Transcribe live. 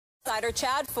insider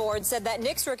Chad Ford said that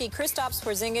Knicks rookie Kristaps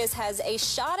Porzingis has a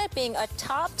shot at being a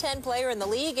top 10 player in the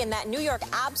league and that New York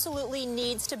absolutely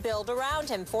needs to build around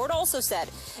him. Ford also said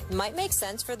it might make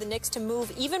sense for the Knicks to move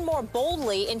even more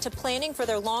boldly into planning for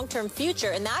their long-term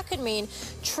future, and that could mean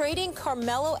trading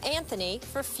Carmelo Anthony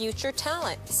for future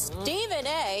talent. Stephen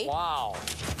A. Wow.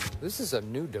 This is a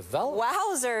new development.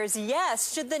 Wowzers,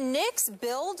 yes. Should the Knicks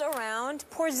build around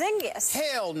Porzingis?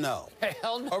 Hell no.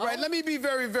 Hell no. All right, let me be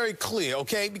very, very clear,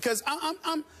 okay? Because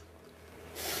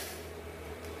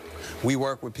we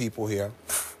work with people here.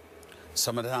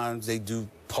 Some of the times they do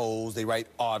polls, they write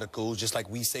articles, just like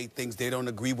we say things they don't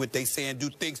agree with. They say and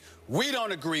do things we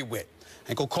don't agree with.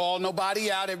 Ain't gonna call nobody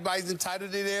out. Everybody's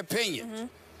entitled to their opinion.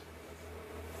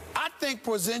 I think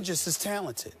Porzingis is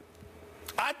talented.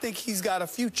 I think he's got a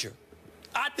future.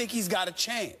 I think he's got a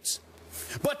chance.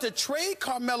 But to trade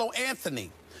Carmelo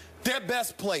Anthony, their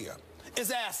best player,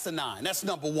 is asinine. That's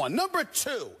number one. Number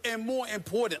two, and more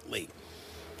importantly,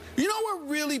 you know what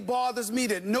really bothers me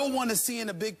that no one is seeing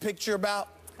a big picture about?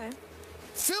 Okay.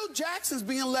 Phil Jackson's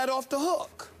being let off the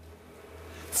hook.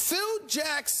 Phil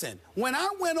Jackson, when I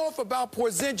went off about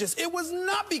Porzingis, it was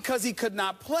not because he could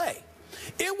not play.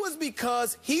 It was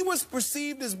because he was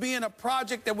perceived as being a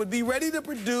project that would be ready to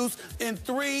produce in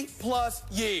 3+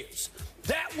 years.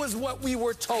 That was what we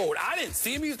were told. I didn't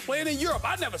see him. He was playing in Europe.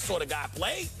 I never saw the guy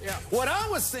play. Yeah. What I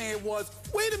was saying was,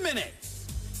 wait a minute.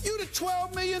 You the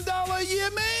 $12 million a year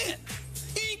man.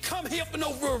 You ain't come here for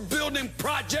no building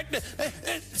project.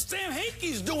 Sam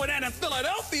Hinkie's doing that in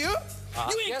Philadelphia.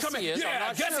 You ain't coming. Yeah,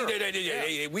 I guess he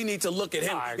did. We need to look at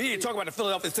him. We need to talk about the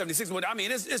Philadelphia 76ers. I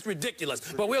mean, it's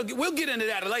ridiculous. But we'll get into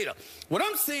that later. What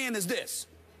I'm saying is this.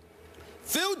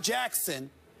 Phil Jackson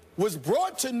was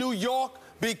brought to New York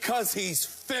because he's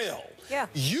Phil. Yeah.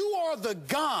 You are the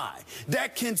guy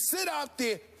that can sit out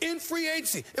there in free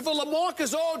agency. If a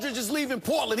LaMarcus Aldridge is leaving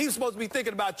Portland, he's supposed to be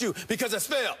thinking about you because it's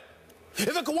Phil.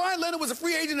 If a Kawhi Leonard was a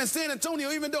free agent in San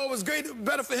Antonio, even though it was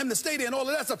better for him to stay there and all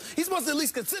of that stuff, he's supposed to at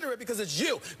least consider it because it's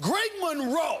you. Greg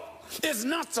Monroe is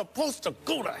not supposed to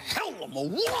go to hell with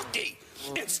Milwaukee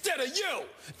instead of you.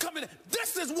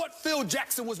 This is what Phil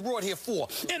Jackson was brought here for.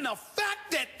 And the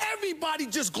fact that everybody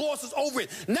just glosses over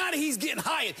it, now that he's getting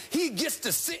hired, he gets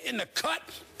to sit in the cut,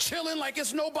 chilling like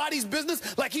it's nobody's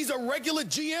business, like he's a regular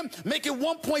GM making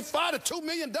 $1.5 to $2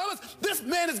 million. This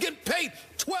man is getting paid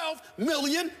 $12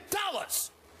 million.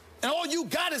 And all you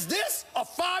got is this? A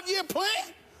 5-year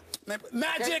plan?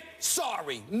 Magic, okay.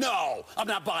 Sorry. No, I'm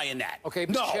not buying that. Okay,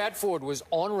 but no. Chad Ford was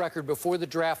on record before the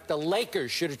draft. The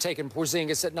Lakers should have taken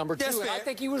Porzingis at number 2, and I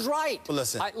think he was right. Well,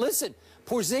 listen,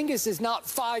 Porzingis is not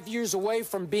 5 years away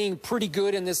from being pretty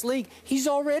good in this league. He's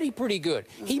already pretty good.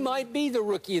 He might be the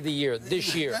rookie of the year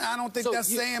this year. I don't think that's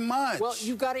saying much. Well,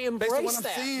 you've got to embrace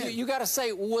that. You got to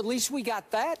say, well, at least we got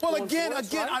that. Well, again,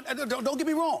 don't get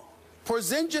me wrong.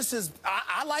 Porzingis is,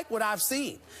 I like what I've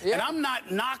seen. Yeah. And I'm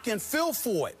not knocking Phil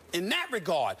for it in that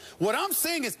regard. What I'm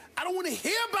saying is, I don't want to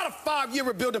hear about a 5-year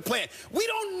rebuilding plan. We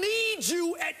don't need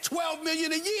you at $12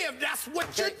 million a year if that's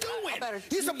what you're doing.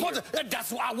 You're supposed to,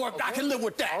 that's why I work. Okay. I can live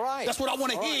with that. All right. That's what I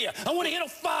want to hear. I want to hear the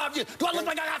 5 years. Do I look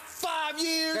like I got 5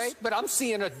 years? Okay. But I'm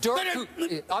seeing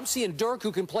I'm seeing Dirk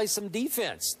who can play some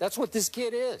defense. That's what this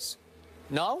kid is.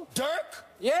 No? Dirk?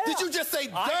 Yeah. Did you just say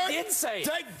Dirk? I did say it.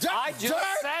 I just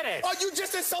said it. Oh, you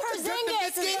just insulted Dirk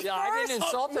Nowitzki? Yeah, I didn't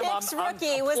insult him. Knicks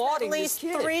rookie with at least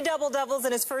 3 double-doubles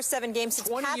in his first 7 games since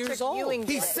 20 Patrick years old. Ewing did.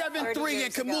 He's 7'3"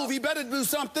 and can move. He better do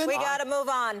something. We got to move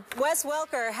on. Wes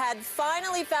Welker had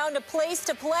finally found a place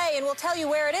to play, and we'll tell you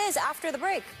where it is after the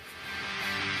break.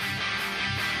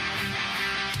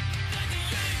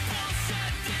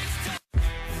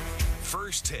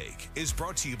 First Take is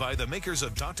brought to you by the makers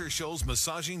of Dr. Scholl's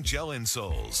Massaging Gel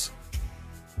Insoles.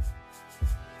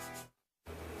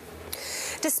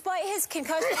 Despite his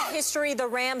concussion history, the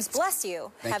Rams, bless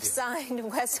you, have signed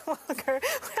Wes Welker.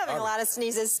 We're having a lot of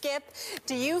sneezes. Skip,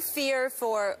 do you fear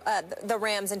for the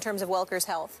Rams in terms of Welker's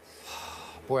health?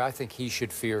 Boy, I think he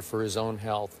should fear for his own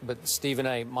health. But, Stephen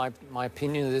A., my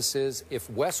opinion of this is if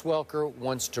Wes Welker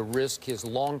wants to risk his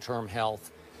long-term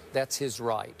health, that's his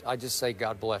right. I just say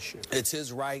God bless you. It's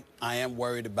his right. I am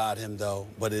worried about him, though,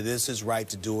 but it is his right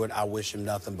to do it. I wish him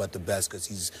nothing but the best because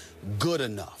he's good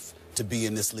enough to be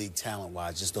in this league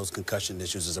talent-wise. Just those concussion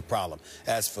issues is a problem.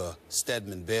 As for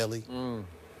Stedman Bailey,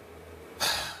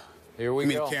 here we go. Give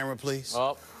me the camera, please.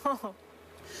 Oh.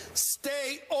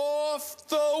 Stay off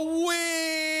the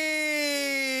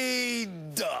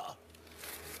weed.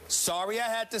 Sorry I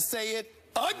had to say it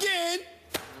again.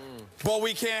 But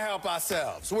we can't help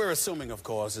ourselves. We're assuming, of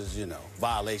course, is, you know,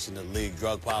 violation of league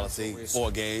drug policy, 4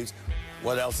 games.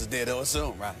 What else is there to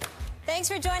assume, right? Thanks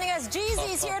for joining us.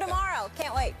 Jeezy's here tomorrow.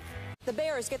 Can't wait. The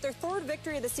Bears get their third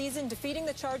victory of the season, defeating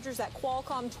the Chargers at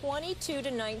Qualcomm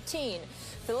 22-19.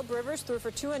 Philip Rivers threw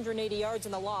for 280 yards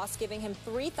in the loss, giving him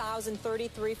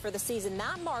 3,033 for the season.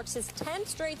 That marks his 10th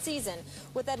straight season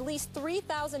with at least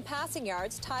 3,000 passing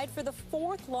yards, tied for the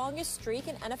fourth longest streak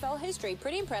in NFL history.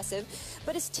 Pretty impressive.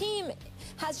 But his team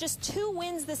has just 2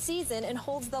 wins this season and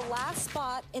holds the last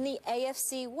spot in the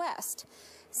AFC West.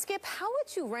 Skip, how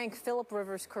would you rank Philip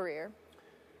Rivers' career?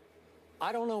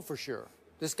 I don't know for sure.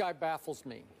 This guy baffles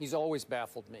me. He's always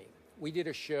baffled me. We did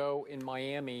a show in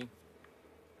Miami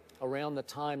around the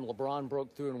time LeBron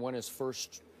broke through and won his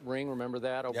first ring. Remember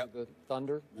that over the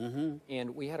Thunder? Mm-hmm.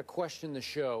 And we had a question in the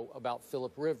show about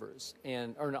Philip Rivers.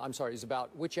 It's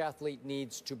about which athlete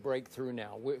needs to break through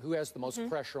now. Who has the most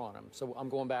pressure on him? So I'm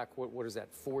going back, what is that,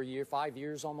 5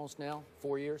 years almost now?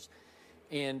 4 years?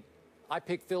 And I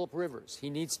picked Philip Rivers. He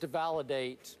needs to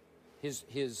validate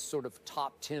his sort of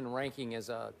top 10 ranking as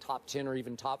a top 10 or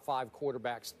even top 5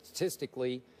 quarterback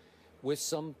statistically with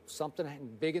something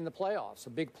big in the playoffs,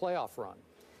 a big playoff run.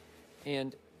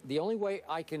 And the only way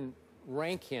I can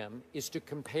rank him is to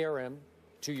compare him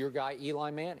to your guy Eli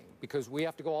Manning, because we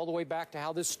have to go all the way back to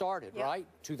how this started, right?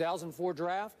 2004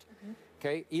 draft.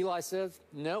 Okay, Eli says,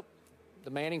 nope. The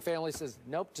Manning family says,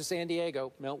 nope, to San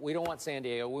Diego. No, we don't want San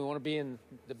Diego. We want to be in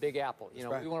the Big Apple. You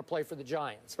know, we want to play for the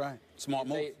Giants. That's right. Smart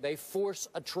move. They force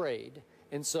a trade,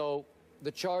 and so the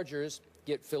Chargers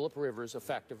get Philip Rivers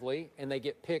effectively, and they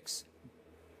get picks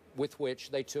with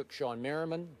which they took Sean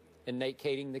Merriman and Nate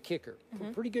Kading, the kicker.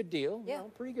 Pretty good deal. Yeah. You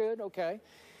know, pretty good, okay.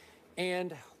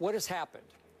 And what has happened?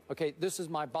 Okay, this is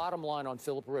my bottom line on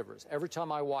Philip Rivers. Every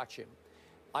time I watch him,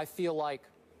 I feel like,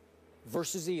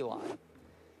 versus Eli,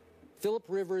 Philip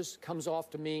Rivers comes off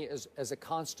to me as a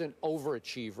constant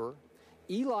overachiever.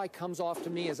 Eli comes off to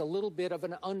me as a little bit of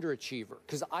an underachiever,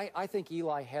 because I think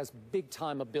Eli has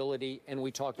big-time ability, and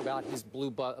we talked about his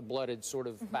blue-blooded sort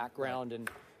of background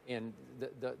and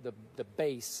the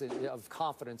base of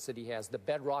confidence that he has, the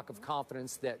bedrock of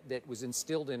confidence that was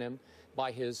instilled in him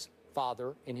by his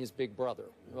father and his big brother,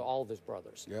 all of his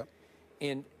brothers. Yep.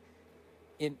 And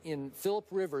in Philip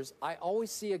Rivers, I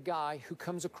always see a guy who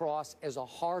comes across as a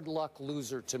hard luck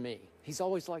loser to me. He's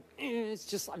always like, it's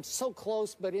just, I'm so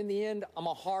close, but in the end, I'm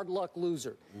a hard luck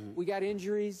loser. We got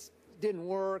injuries, didn't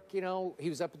work, you know. He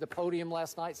was up at the podium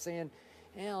last night saying,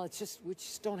 well, it's just, we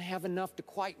just don't have enough to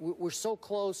quite, we're so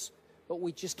close, but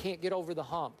we just can't get over the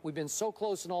hump. We've been so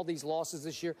close in all these losses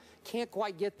this year, can't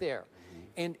quite get there.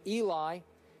 And Eli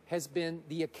has been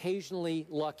the occasionally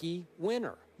lucky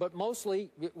winner. But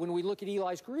mostly, when we look at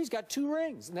Eli's career, he's got 2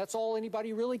 rings, and that's all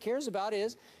anybody really cares about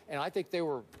is, and I think they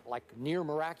were like near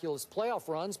miraculous playoff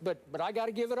runs, but I got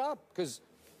to give it up, because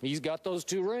he's got those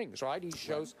 2 rings, right? He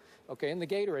shows, okay, in the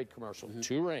Gatorade commercial,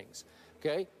 2 rings.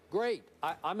 Okay, great.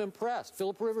 I'm impressed.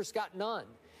 Philip Rivers got none.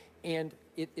 And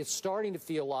it's starting to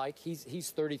feel like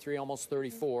he's 33, almost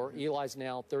 34. Eli's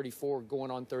now 34, going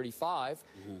on 35.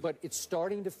 But it's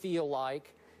starting to feel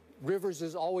like Rivers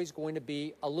is always going to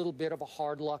be a little bit of a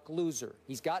hard luck loser.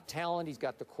 He's got talent. He's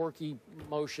got the quirky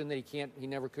motion that he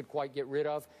never could quite get rid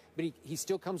of. But he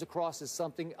still comes across as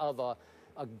something of a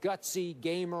gutsy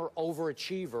gamer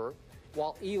overachiever,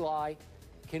 while Eli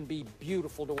can be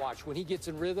beautiful to watch. When he gets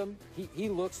in rhythm, he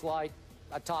looks like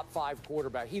a top 5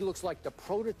 quarterback. He looks like the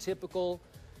prototypical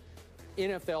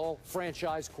NFL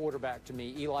franchise quarterback to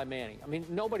me, Eli Manning. I mean,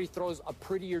 nobody throws a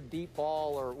prettier deep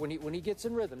ball, or when he gets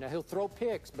in rhythm. Now, he'll throw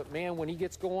picks, but man, when he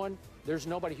gets going, there's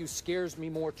nobody who scares me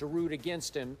more to root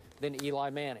against him than Eli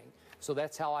Manning. So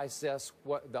that's how I assess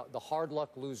what the hard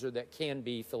luck loser that can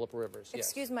be Philip Rivers.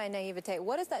 Excuse my naivete.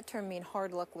 What does that term mean,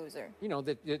 hard luck loser? You know,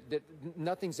 that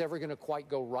nothing's ever going to quite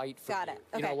go right for you. Got it.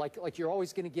 Okay. You know, like you're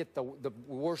always going to get the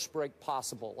worst break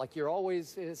possible. Like you're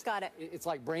always... Got it. It's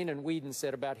like Brandon Whedon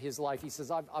said about his life. He says,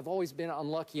 I've always been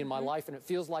unlucky in my life, and it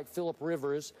feels like Philip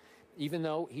Rivers, even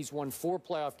though he's won 4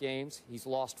 playoff games, he's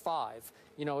lost 5.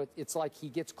 You know, it's like he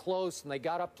gets close, and they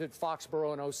got up to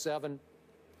Foxborough in 07,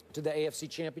 to the AFC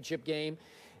Championship game.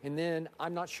 And then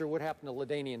I'm not sure what happened to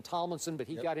LaDainian Tomlinson, but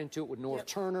he got into it with North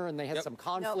Turner, and they had some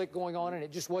conflict going on, and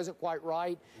it just wasn't quite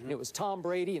right. And it was Tom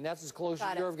Brady, and that's as close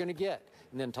as you're ever going to get.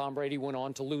 And then Tom Brady went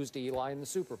on to lose to Eli in the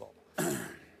Super Bowl.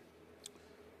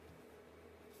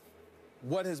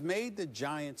 What has made the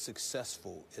Giants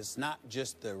successful is not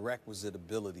just the requisite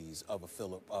abilities of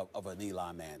an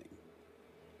Eli Manning.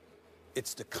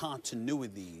 It's the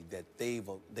continuity that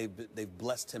they've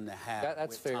blessed him to have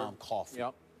with Tom Coughlin.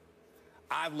 Yep.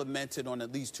 I've lamented on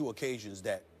at least 2 occasions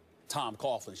that Tom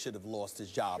Coughlin should have lost his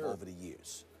job over the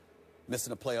years.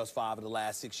 Missing the playoffs 5 of the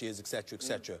last 6 years, et cetera, et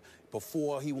cetera.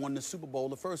 Before he won the Super Bowl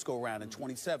the first go-around in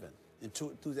 27. in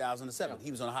 2007. Yeah.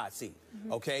 He was on a hot seat,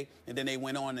 okay? And then they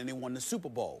went on and they won the Super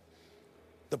Bowl.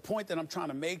 The point that I'm trying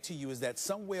to make to you is that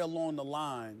somewhere along the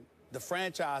line, the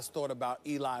franchise thought about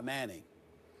Eli Manning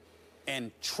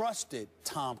and trusted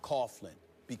Tom Coughlin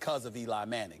because of Eli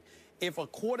Manning. If a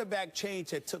quarterback change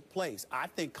had took place, I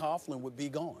think Coughlin would be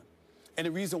gone. And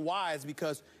the reason why is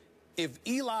because if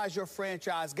Eli's your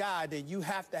franchise guy, then you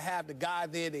have to have the guy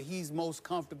there that he's most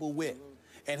comfortable with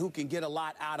and who can get a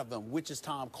lot out of him, which is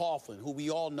Tom Coughlin, who we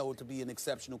all know to be an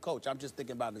exceptional coach. I'm just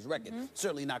thinking about his record.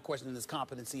 Certainly not questioning his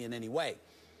competency in any way.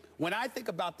 When I think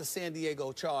about the San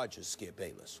Diego Chargers, Skip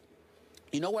Bayless,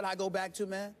 you know what I go back to,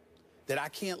 man, that I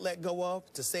can't let go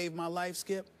of to save my life,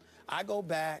 Skip? I go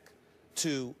back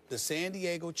to the San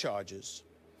Diego Chargers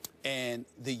and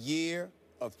the year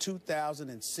of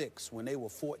 2006 when they were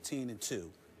 14-2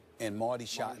 and Marty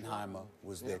Schottenheimer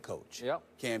was their coach. Yep.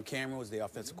 Cam Cameron was their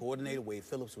offensive coordinator. Wade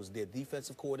Phillips was their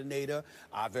defensive coordinator.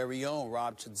 Our very own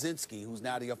Rob Chudzinski, who's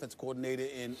now the offensive coordinator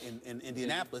in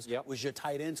Indianapolis, was your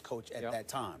tight ends coach at that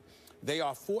time. They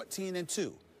are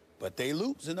 14-2. But they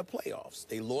lose in the playoffs.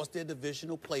 They lost their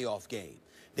divisional playoff game.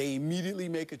 They immediately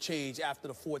make a change after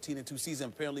the 14-2 season,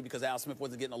 apparently because Al Smith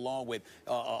wasn't getting along with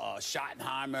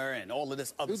Schottenheimer and all of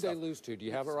this other stuff. Who'd they lose to? Do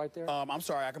you have it right there? I'm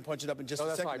sorry. I can punch it up in just a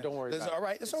second. That's fine. Don't worry about it. All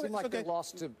right. It's all right. It seemed like okay. they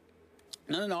lost to...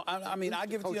 No. I mean, I'll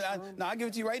give it to you. I'll give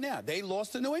it to you right now. They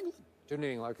lost to New England. To New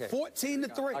England, okay.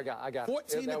 14-3. I got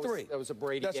 14-3. That was a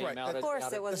Brady game. Right. Of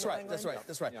course it was.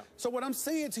 That's right. Yeah. So what I'm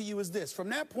saying to you is this. From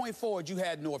that point forward, you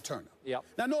had Norv Turner. Yep.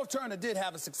 Now, Norv Turner did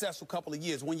have a successful couple of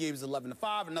years. One year he was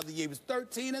 11-5. Another year he was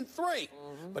 13-3.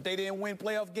 But they didn't win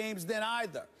playoff games then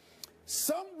either.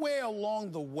 Somewhere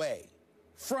along the way,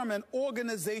 from an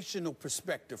organizational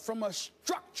perspective, from a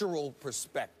structural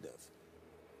perspective,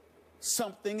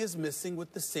 something is missing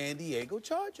with the San Diego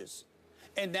Chargers.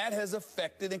 And that has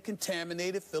affected and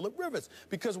contaminated Phillip Rivers.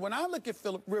 Because when I look at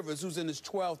Phillip Rivers, who's in his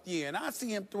 12th year, and I see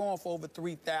him throwing for over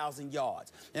 3,000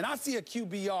 yards, and I see a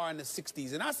QBR in the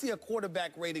 60s, and I see a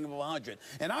quarterback rating of 100,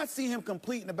 and I see him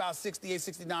completing about 68,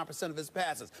 69% of his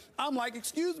passes, I'm like,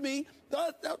 excuse me,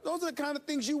 those are the kind of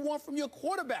things you want from your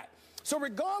quarterback. So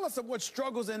regardless of what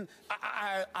struggles, and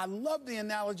I love the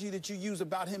analogy that you use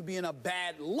about him being a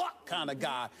bad luck kind of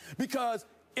guy, because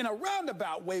in a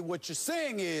roundabout way, what you're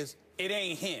saying is, it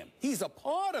ain't him. He's a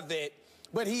part of it,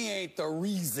 but he ain't the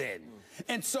reason.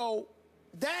 And so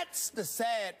that's the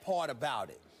sad part about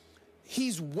it.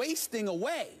 He's wasting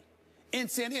away in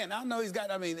San Diego. And I know he's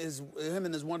got, I mean, him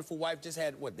and his wonderful wife just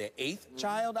had, what, their 8th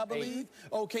child, I believe?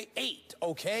 8. Okay, 8,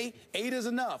 okay? 8 is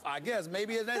enough, I guess.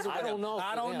 Maybe it is. I don't know.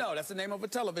 I don't know. That's the name of a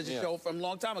television show from a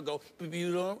long time ago,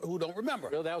 who don't remember.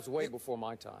 Well, that was way before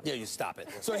my time. Yeah, you stop it.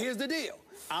 So here's the deal.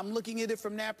 I'm looking at it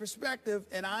from that perspective,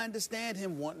 and I understand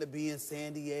him wanting to be in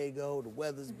San Diego. The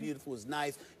weather's beautiful, it's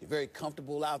nice. You're very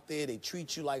comfortable out there. They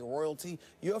treat you like royalty.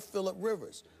 You're Phillip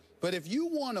Rivers. But if you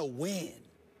want to win,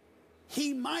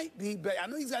 he might be better. I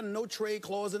know he's got a no-trade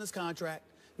clause in his contract.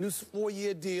 New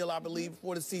 4-year deal, I believe,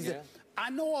 before the season. Yeah. I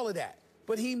know all of that.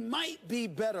 But he might be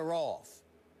better off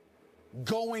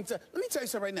going to... Let me tell you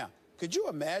something right now. Could you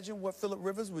imagine what Phillip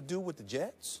Rivers would do with the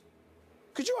Jets?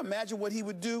 Could you imagine what he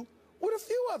would do with a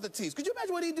few other teams? Could you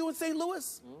imagine what he'd do in St.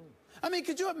 Louis? I mean,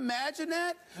 could you imagine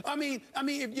that? I mean,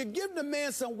 if you give the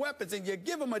man some weapons and you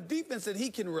give him a defense that he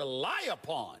can rely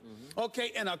upon,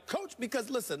 okay, and a coach, because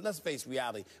listen, let's face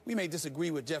reality. We may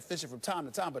disagree with Jeff Fisher from time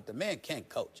to time, but the man can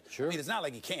coach. Sure. I mean, it's not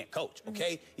like he can't coach,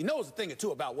 okay? He knows a thing or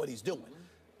two about what he's doing.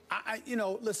 You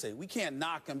know, listen, we can't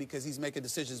knock him because he's making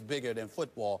decisions bigger than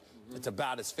football. It's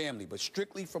about his family. But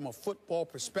strictly from a football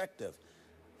perspective,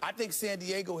 I think San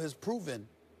Diego has proven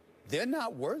they're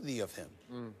not worthy of him.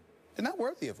 They're not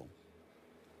worthy of him.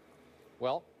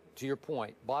 Well, to your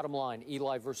point, bottom line,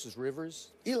 Eli versus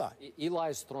Rivers.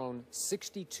 Eli's thrown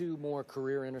 62 more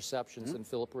career interceptions than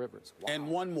Phillip Rivers. Wow. And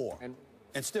one more.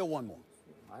 And still one more.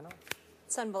 I know.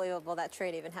 It's unbelievable that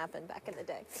trade even happened back in the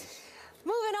day.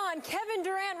 Moving on, Kevin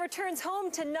Durant returns home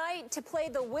tonight to play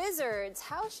the Wizards.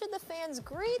 How should the fans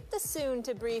greet the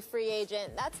soon-to-be free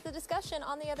agent? That's the discussion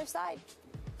on the other side.